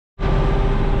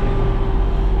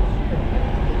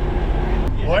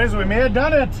Boys, we may have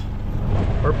done it.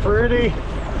 We're pretty.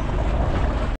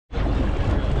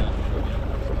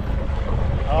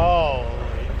 Oh.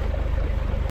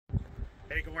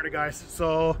 Hey, good morning, guys.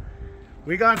 So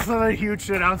we got something huge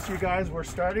to announce to you guys. We're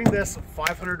starting this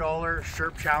 $500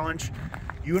 Sherp challenge.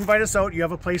 You invite us out, you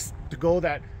have a place to go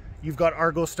that you've got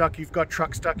Argo stuck, you've got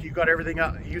truck stuck, you've got everything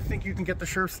up. You think you can get the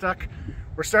Sherp stuck?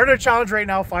 We're starting a challenge right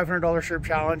now, $500 Sherp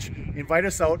challenge. Invite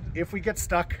us out. If we get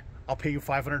stuck, I'll pay you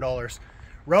 $500.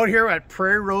 We're out here at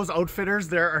Prairie Rose Outfitters.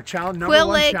 They're our number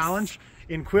one challenge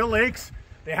in Quill Lakes.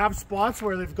 They have spots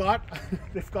where they've got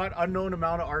unknown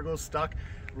amount of Argos stuck.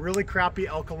 Really crappy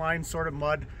alkaline sort of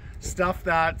mud stuff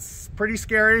that's pretty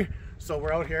scary. So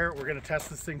we're out here, we're gonna test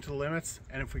this thing to the limits,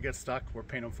 and if we get stuck, we're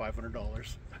paying them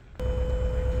 $500.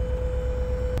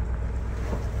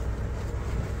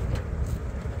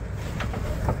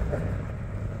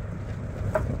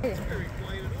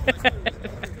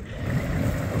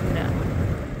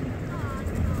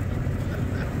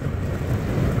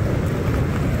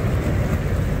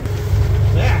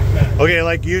 Okay,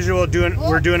 like usual,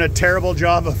 we're doing a terrible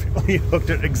job of, you hooked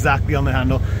it exactly on the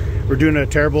handle. We're doing a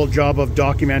terrible job of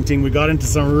documenting. We got into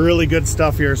some really good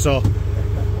stuff here, so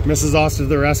Mrs. Oss to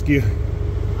the rescue.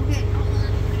 Okay, hold on.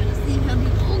 I'm gonna see how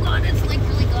deep. Hold on, it's like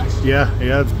really gosh.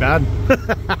 Yeah, it's bad.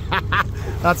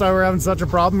 That's why we're having such a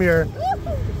problem here.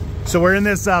 So we're in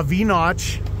this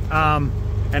V-notch,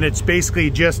 and it's basically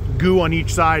just goo on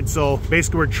each side. So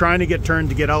basically we're trying to get turned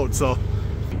to get out, so.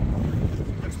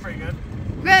 Looks pretty good.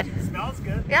 Good. It smells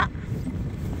good. Yeah.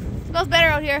 Smells better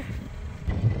out here.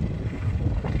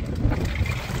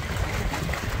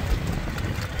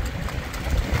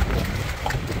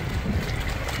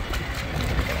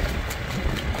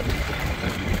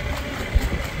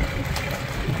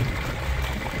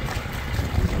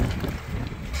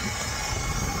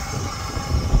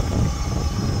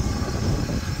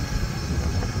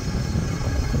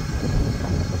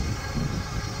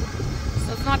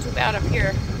 Not too bad up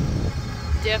here.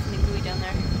 Definitely gooey down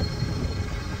there.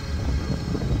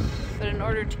 But in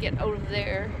order to get out of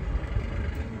there,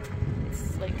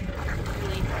 it's like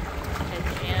really kind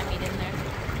of jammed in there.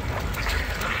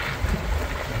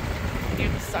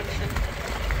 Here's the suction.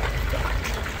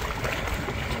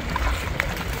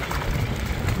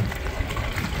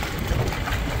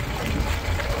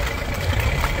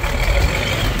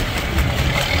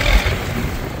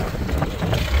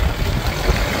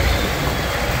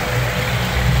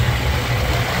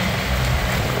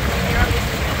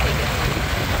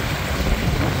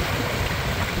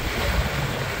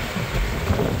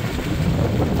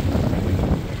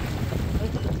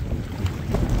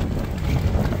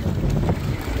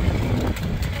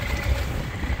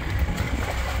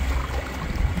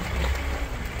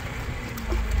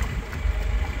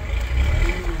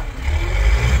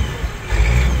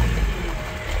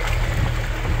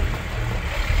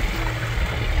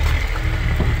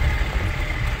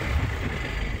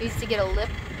 Needs to get a lip.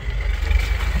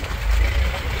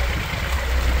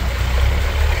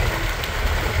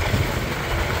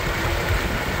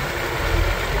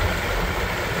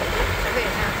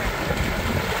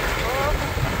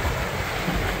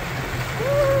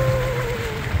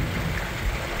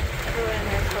 Everyone in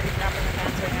there is probably snapping their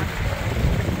pants right now.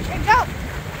 Here you go!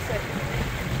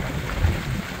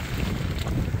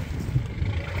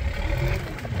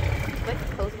 I'd like to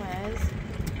close my eyes.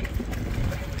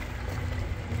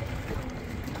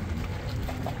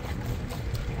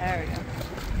 There we go.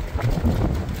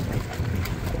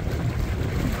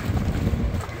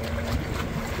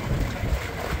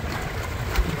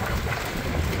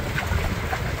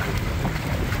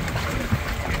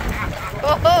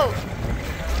 Oh!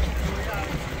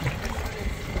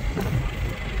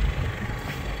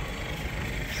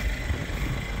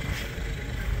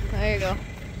 There you go.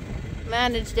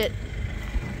 Managed it.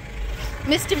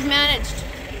 Mischief managed.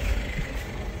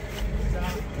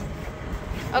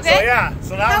 Okay. So yeah,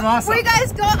 so that was awesome. Where you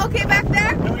guys go? Okay, back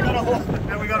there. Then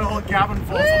we got a whole cabin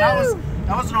full. Woo! So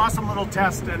that was an awesome little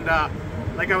test. And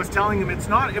like I was telling him, it's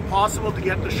not impossible to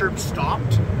get the Sherp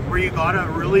stopped. Where you gotta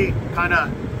really kind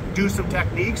of do some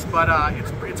techniques, but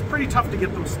it's pretty tough to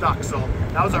get them stuck. So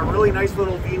that was a really nice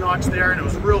little V-notch there, and it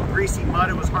was real greasy mud.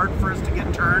 It was hard for us to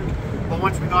get turned, but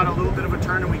once we got a little bit of a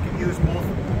turn and we could use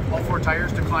all four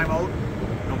tires to climb out,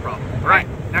 no problem. All right,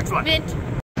 next one. Mint.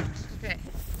 Okay.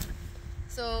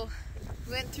 So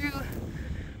we went through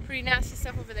pretty nasty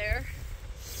stuff over there.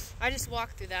 I just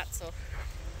walked through that, so.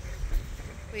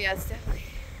 But yeah, it's definitely.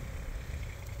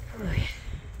 Oh yeah.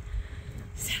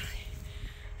 It's definitely.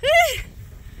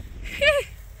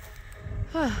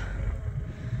 I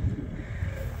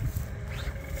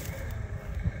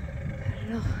don't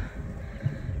know.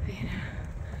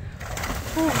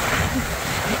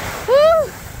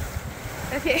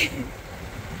 Okay.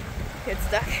 Get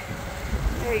stuck.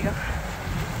 There you go.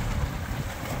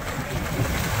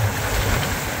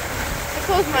 I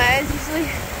close my eyes usually.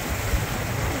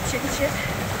 Chicken shit.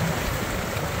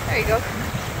 There you go.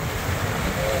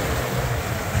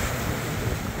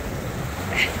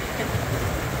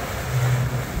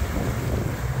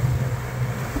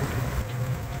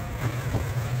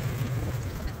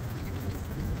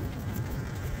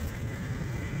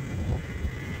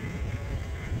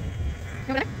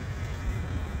 Over there.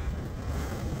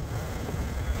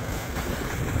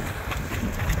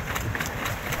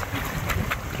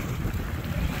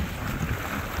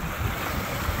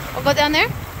 I'll go down there?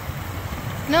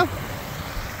 No.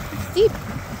 It's steep.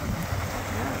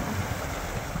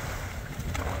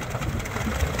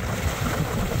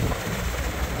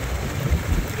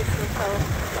 It's so tall.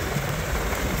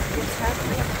 It's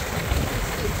happening.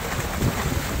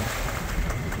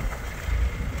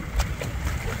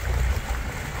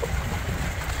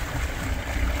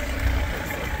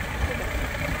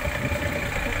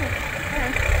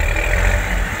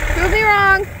 Prove me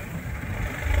wrong.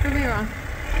 Prove me wrong.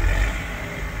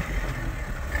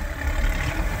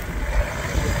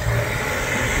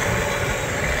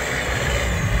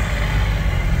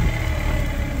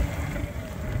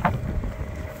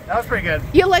 That was pretty good.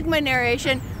 You like my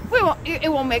narration? It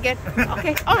won't make it.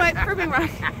 Okay. All right. Prove me wrong.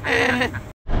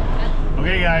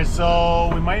 Okay, guys. So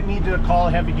we might need to call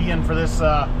Heavy D in for this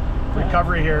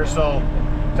recovery here. So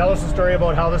tell us a story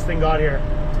about how this thing got here.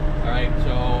 All right.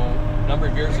 So a number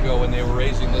of years ago, when they were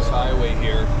raising this highway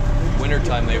here,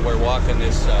 wintertime, they were walking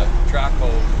this track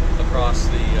hole across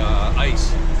the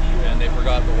ice, and they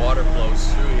forgot the water flows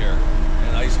through here.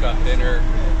 And the ice got thinner.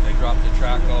 They dropped the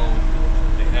track hole.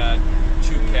 They had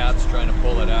 2 cats trying to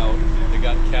pull it out. They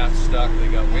got cats stuck. They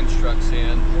got winch trucks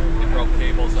in. They broke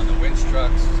cables on the winch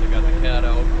trucks. They got the cat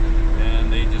out,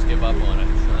 and they just give up on it.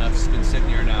 And that's been sitting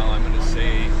here now, I'm going to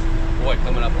say, boy,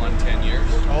 coming up on 10 years.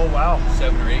 Oh, wow.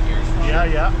 7 or 8 years. Yeah,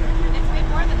 yeah. It's way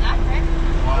more than that, Rick.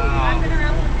 Wow. I've been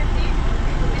around for 15.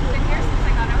 It's been here since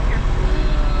I got out here.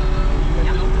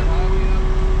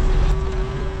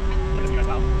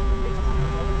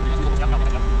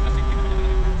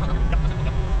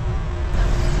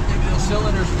 Maybe those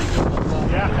cylinders be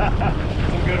good. Yeah.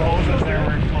 Some good hoses there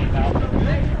where it floats out.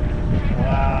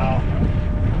 Wow.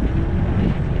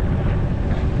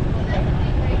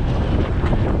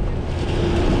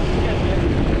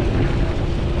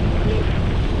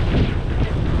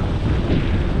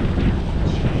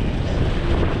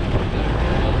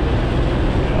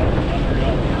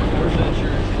 Where's the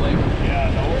insurance claim?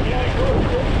 Yeah, no kidding.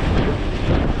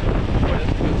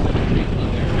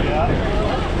 Yeah.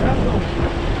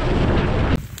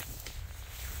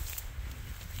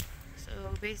 So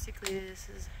basically, this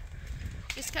is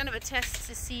just kind of a test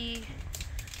to see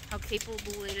how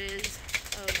capable it is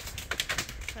of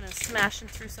kind of smashing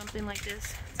through something like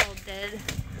this. It's all dead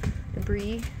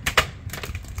debris.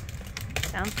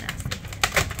 Sounds nasty.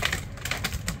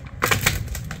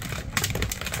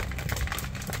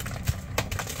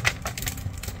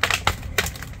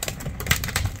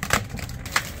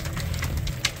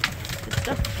 Good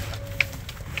stuff.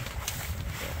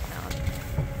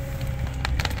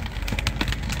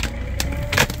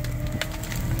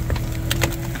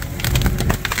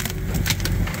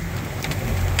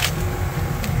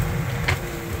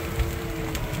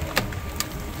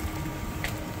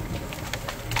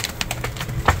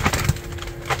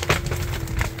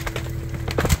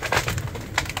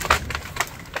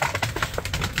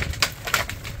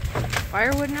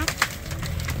 Firewood now.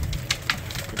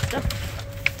 Good stuff.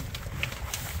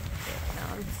 Now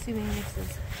I'm assuming this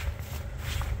is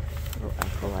a little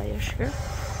alkali-ish here.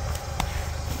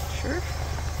 Sure.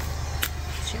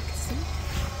 Let's check and see.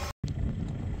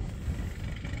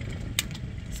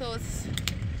 So it's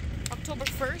October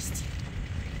 1st,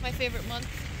 my favorite month,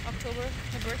 October,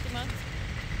 my birthday month.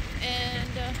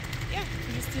 And yeah,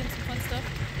 we're just doing some fun stuff.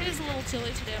 It is a little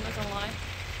chilly today, I'm not gonna lie.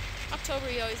 October,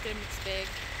 you always get a mixed bag.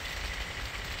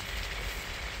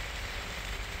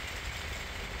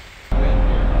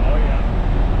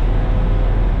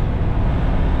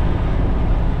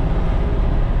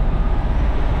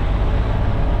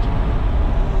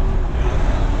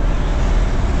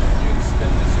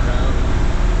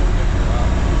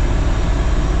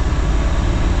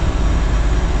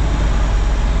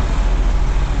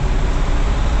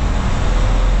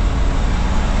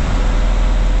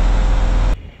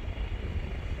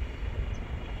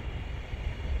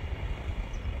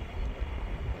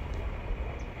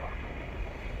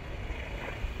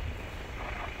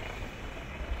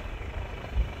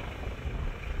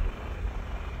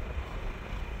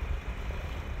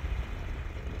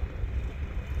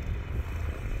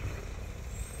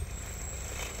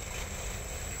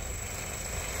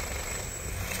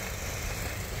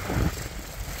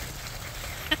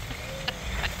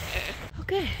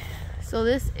 So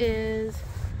this is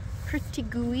pretty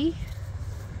gooey,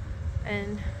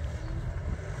 and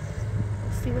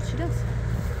let's see what she does.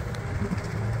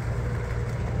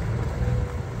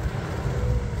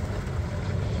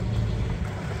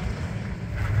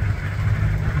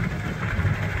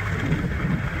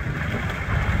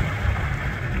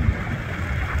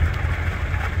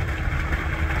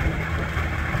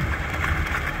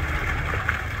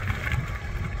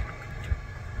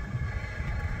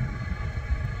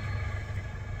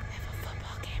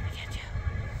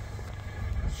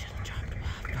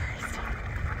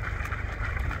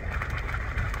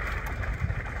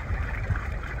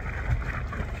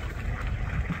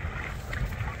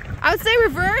 I would say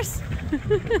reverse.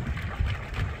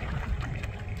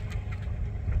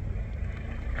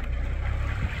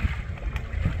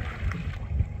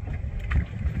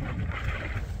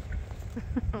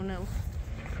 Oh no.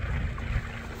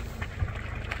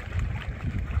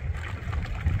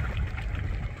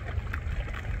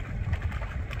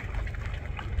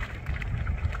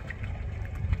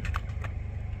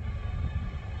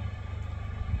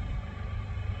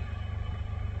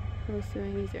 I'm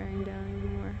assuming he's airing down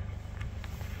anymore.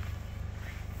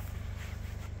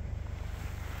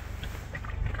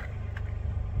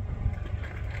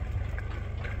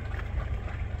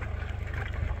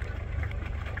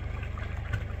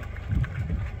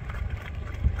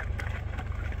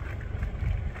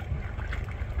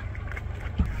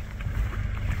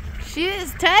 She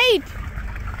is tight. She's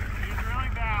really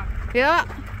bad. Yeah.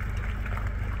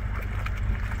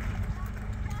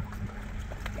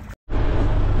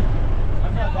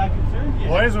 I'm not that concerned yet.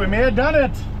 Boys, we may have done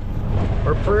it.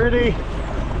 We're pretty.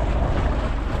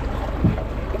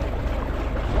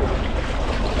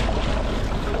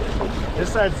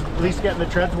 This side's at least getting the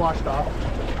treads washed off.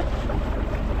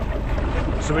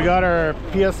 So we got our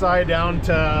PSI down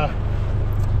to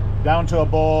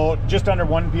about just under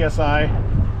 1 PSI.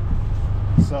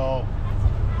 So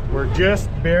we're just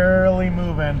barely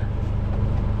moving.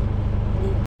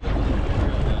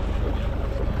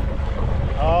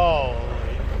 Oh.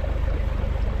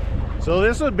 So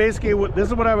this is basically this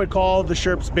is what I would call the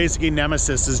Sherp's basically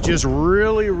nemesis, is just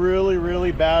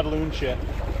really bad loon shit.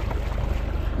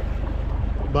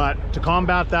 But to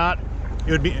combat that,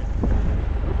 it would be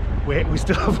we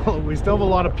still have a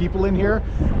lot of people in here,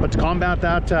 but to combat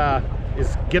that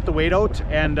is get the weight out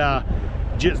and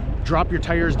just drop your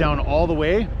tires down all the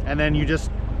way, and then you just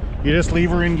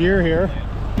leave her in gear here,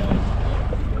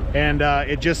 and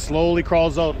it just slowly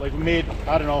crawls out. Like we made,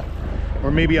 I don't know,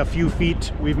 or maybe a few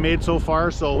feet we've made so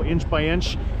far, so inch by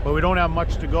inch, but we don't have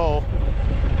much to go.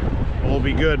 We'll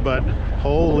be good, but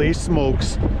holy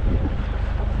smokes,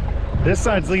 this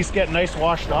side's at least getting nice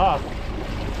washed off.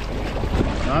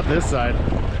 Not this side.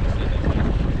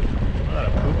 What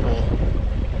a poop hole.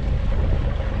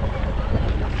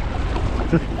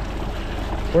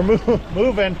 We're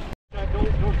moving.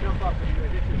 Don't jump up and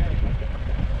hit your head.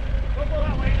 Don't go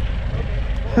that way.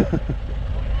 Okay.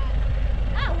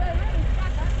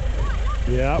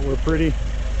 Yeah, we're pretty.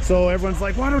 So everyone's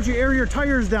like, why don't you air your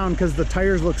tires down? Because the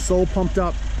tires look so pumped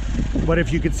up. But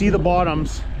if you could see the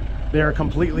bottoms, they are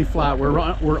completely flat.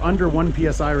 We're under 1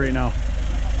 PSI right now.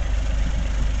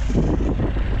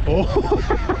 Oh.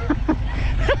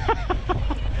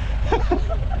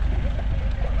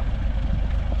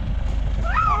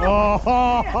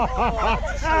 Oh.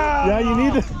 Yeah, you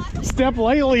need to step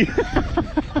lightly.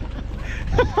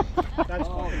 That's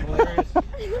hilarious.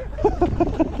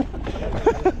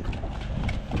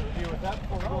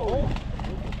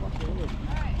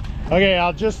 Okay,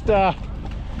 I'll just try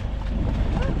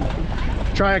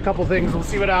a couple things. We'll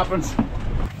see what happens.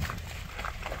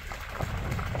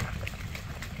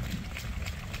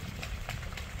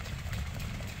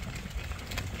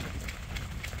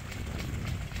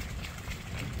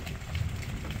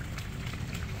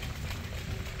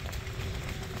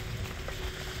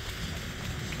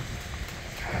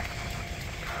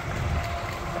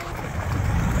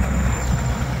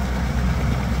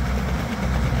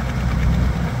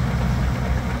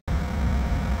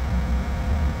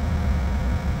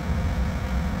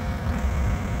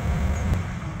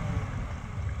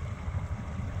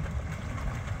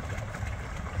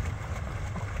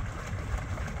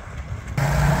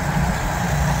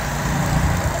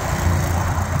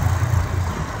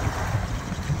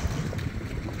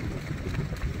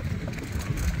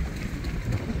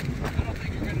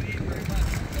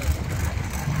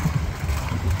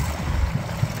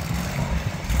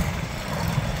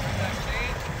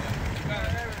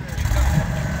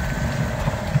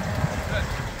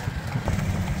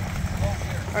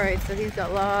 Alright, so he's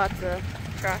got lots of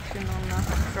traction on the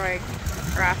dry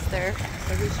grass there,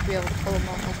 so we should be able to pull them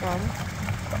out no problem.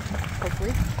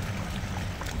 Hopefully.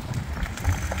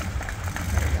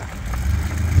 There we go.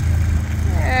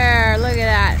 There, look at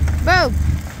that. Boom!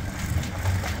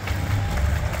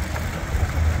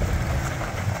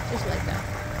 Just like that.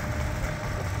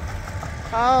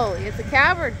 Holy, it's a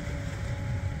cavern.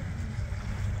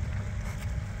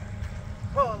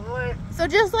 Holy. So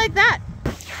just like that.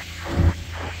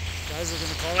 Guys are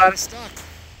gonna call that a stuck.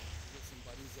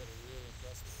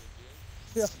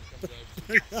 Yeah.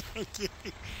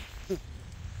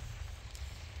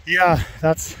 Yeah,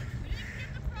 that's.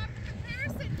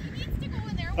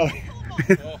 We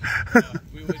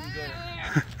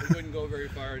wouldn't go very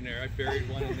far in there. I buried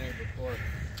one in there before.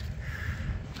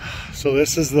 So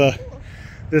this is the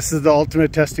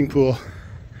ultimate testing pool.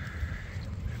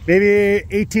 Maybe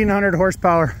 1800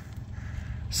 horsepower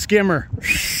skimmer.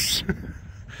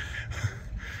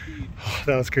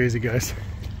 That was crazy, guys.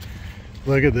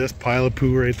 Look at this pile of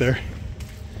poo right there.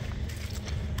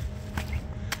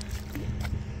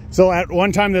 So at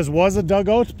one time this was a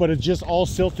dugout, but it's just all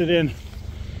silted in.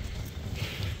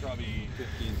 Probably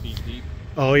 15 feet deep.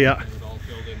 Oh yeah. It was all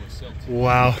filled in with silt.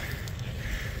 Wow.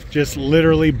 Just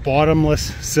literally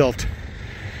bottomless silt.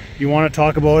 You want to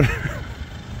talk about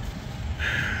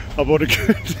a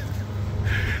good,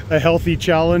 a healthy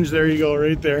challenge? There you go,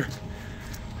 right there.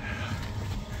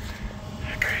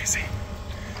 Crazy.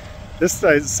 This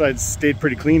side stayed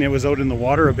pretty clean. It was out in the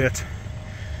water a bit.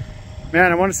 Man,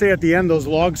 I want to say at the end those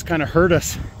logs kind of hurt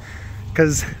us,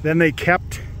 because then they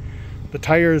kept the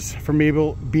tires from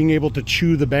being able to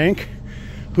chew the bank.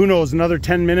 Who knows, another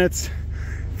 10 minutes,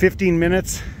 15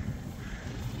 minutes.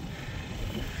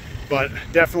 But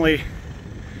definitely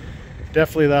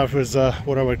that was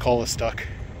what I would call a stuck.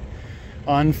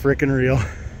 Unfrickin' real.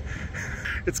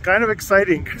 It's kind of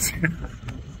exciting because you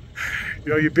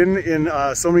know, you've been in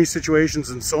so many situations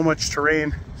and so much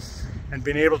terrain and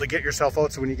been able to get yourself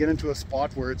out. So when you get into a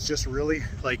spot where it's just really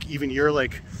like, even you're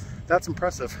like, that's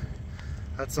impressive.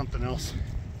 That's something else.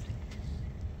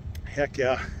 Heck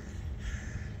yeah.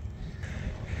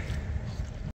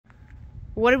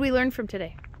 What did we learn from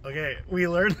today? Okay, we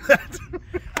learned that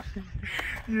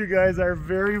you guys, our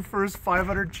very first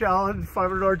 $500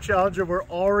 challenge, and we're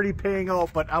already paying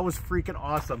out, but that was freaking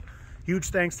awesome. Huge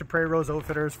thanks to Prairie Rose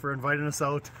Outfitters for inviting us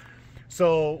out.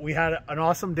 So we had an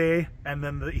awesome day, and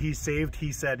then he said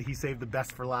he saved the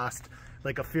best for last.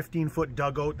 Like a 15-foot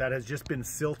dugout that has just been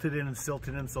silted in,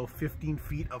 so 15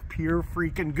 feet of pure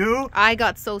freaking goo. I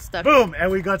got so stuck. Boom,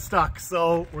 and we got stuck.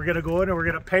 So we're gonna go in and we're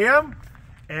gonna pay him,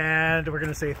 and we're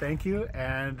gonna say thank you,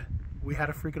 and we had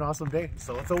a freaking awesome day.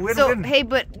 So it's a win-win. So hey,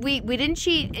 but we didn't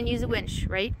cheat and use a winch,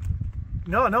 right?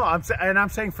 No, I'm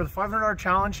saying for the $500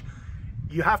 challenge,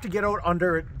 you have to get out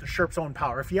under the Sherp's own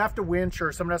power. If you have to winch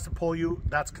or someone has to pull you,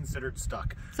 that's considered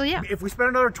stuck. So yeah, if we spend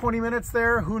another 20 minutes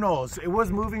there, who knows? It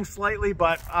was moving slightly,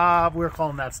 but we're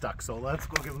calling that stuck. So let's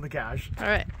go give them the cash. All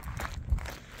right.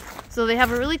 So they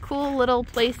have a really cool little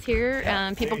place here.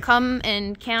 People come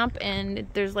and camp, and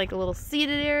there's like a little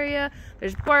seated area.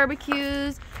 There's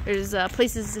barbecues. There's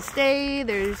places to stay.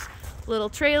 There's little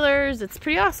trailers. It's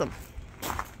pretty awesome.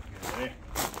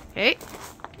 Okay.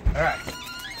 All right.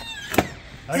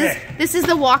 Okay. This is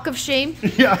the walk of shame.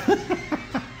 Yeah.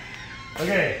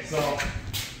 Okay, so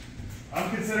I'm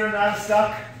considering that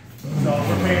stuck. So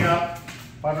we're paying up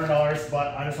 $500,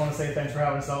 but I just want to say thanks for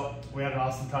having us out. We had an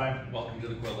awesome time. Welcome to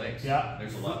the Quill Lakes. Yeah.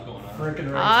 There's a lot going on.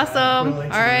 Freaking awesome. All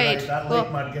right. That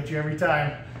lake might get you every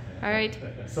time. All right.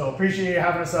 So appreciate you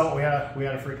having us out. We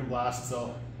had a freaking blast.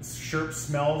 So Sherp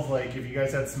smells like if you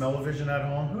guys had smell-o-vision at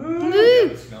home. Woo!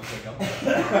 It smells like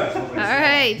alcohol. All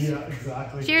right. Yeah,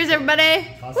 exactly. Cheers, everybody.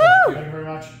 Awesome. Woo! Thank you very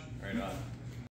much. Right on.